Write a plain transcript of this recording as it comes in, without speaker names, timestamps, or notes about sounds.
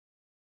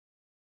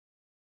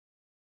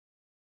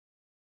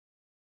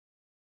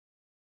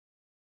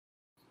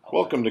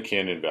Welcome to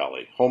Canyon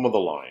Valley, home of the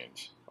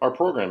Lions. Our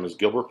program is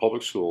Gilbert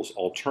Public Schools'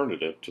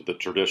 alternative to the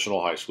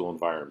traditional high school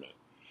environment.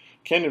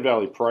 Canyon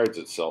Valley prides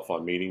itself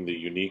on meeting the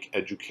unique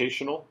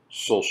educational,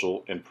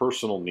 social, and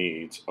personal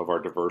needs of our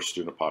diverse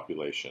student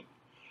population.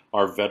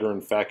 Our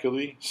veteran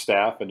faculty,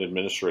 staff, and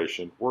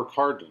administration work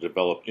hard to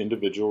develop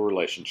individual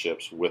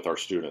relationships with our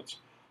students,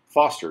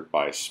 fostered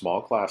by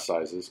small class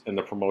sizes and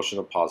the promotion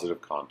of positive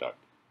conduct.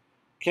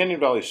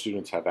 Canyon Valley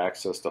students have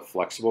access to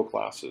flexible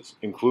classes,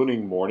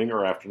 including morning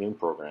or afternoon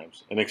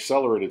programs, and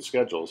accelerated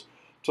schedules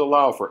to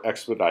allow for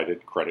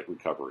expedited credit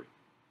recovery.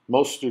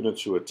 Most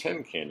students who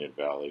attend Canyon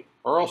Valley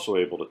are also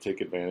able to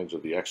take advantage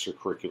of the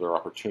extracurricular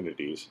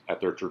opportunities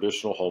at their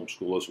traditional home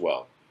school as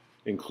well,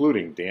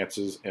 including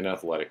dances and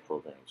athletic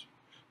programs.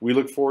 We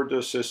look forward to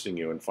assisting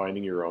you in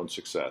finding your own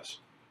success.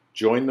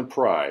 Join the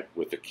pride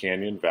with the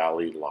Canyon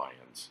Valley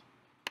Lions.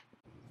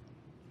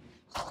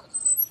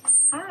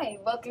 Hi,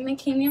 welcome to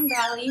Canyon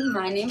Valley.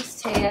 My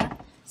name's Taya.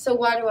 So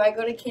why do I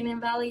go to Canyon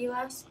Valley, you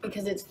ask?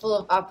 Because it's full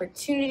of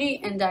opportunity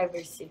and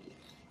diversity.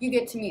 You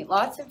get to meet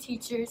lots of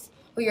teachers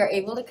who you're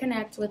able to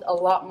connect with a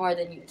lot more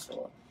than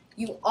usual.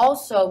 You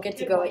also get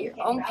to go at your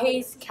own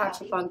pace, catch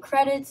up on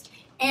credits,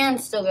 and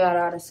still get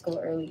out of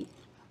school early.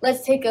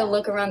 Let's take a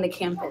look around the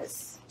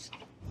campus.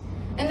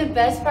 And the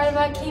best part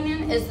about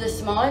Canyon is the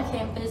smaller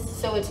campus,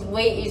 so it's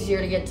way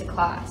easier to get to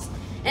class.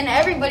 And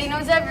everybody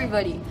knows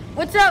everybody.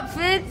 What's up,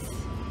 Fitz?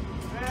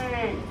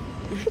 Hey.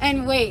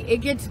 And wait, it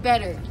gets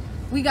better.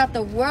 We got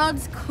the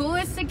world's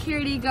coolest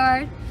security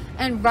guard,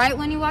 and right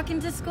when you walk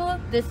into school,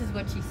 this is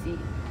what you see.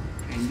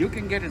 And you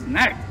can get his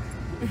neck.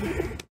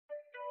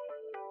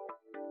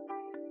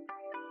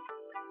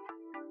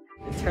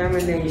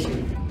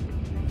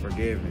 Determination.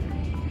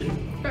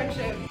 Forgiving.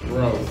 Friendship.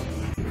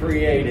 Growth.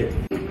 Creative.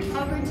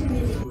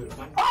 Opportunity.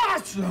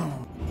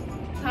 Awesome!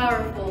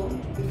 Powerful.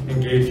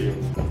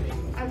 Engaging.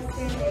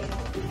 Outstanding.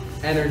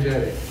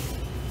 Energetic.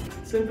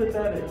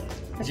 Sympathetic.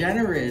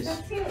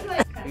 Generous.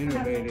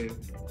 Innovative.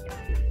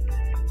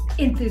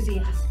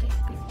 Enthusiastic.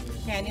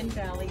 Canyon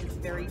Valley is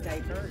very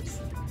diverse.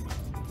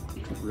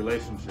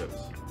 Relationships.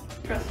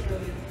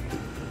 Trustworthy.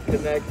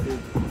 Connected.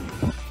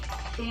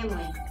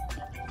 Family.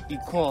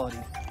 Equality.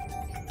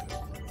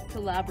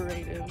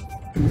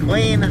 Collaborative.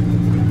 Clean.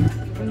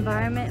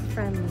 Environment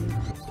friendly.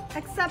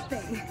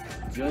 Accepting.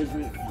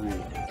 Judgment free.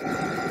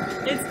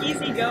 It's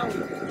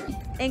easygoing.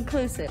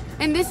 Inclusive.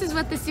 And this is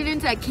what the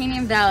students at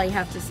Canyon Valley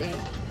have to say.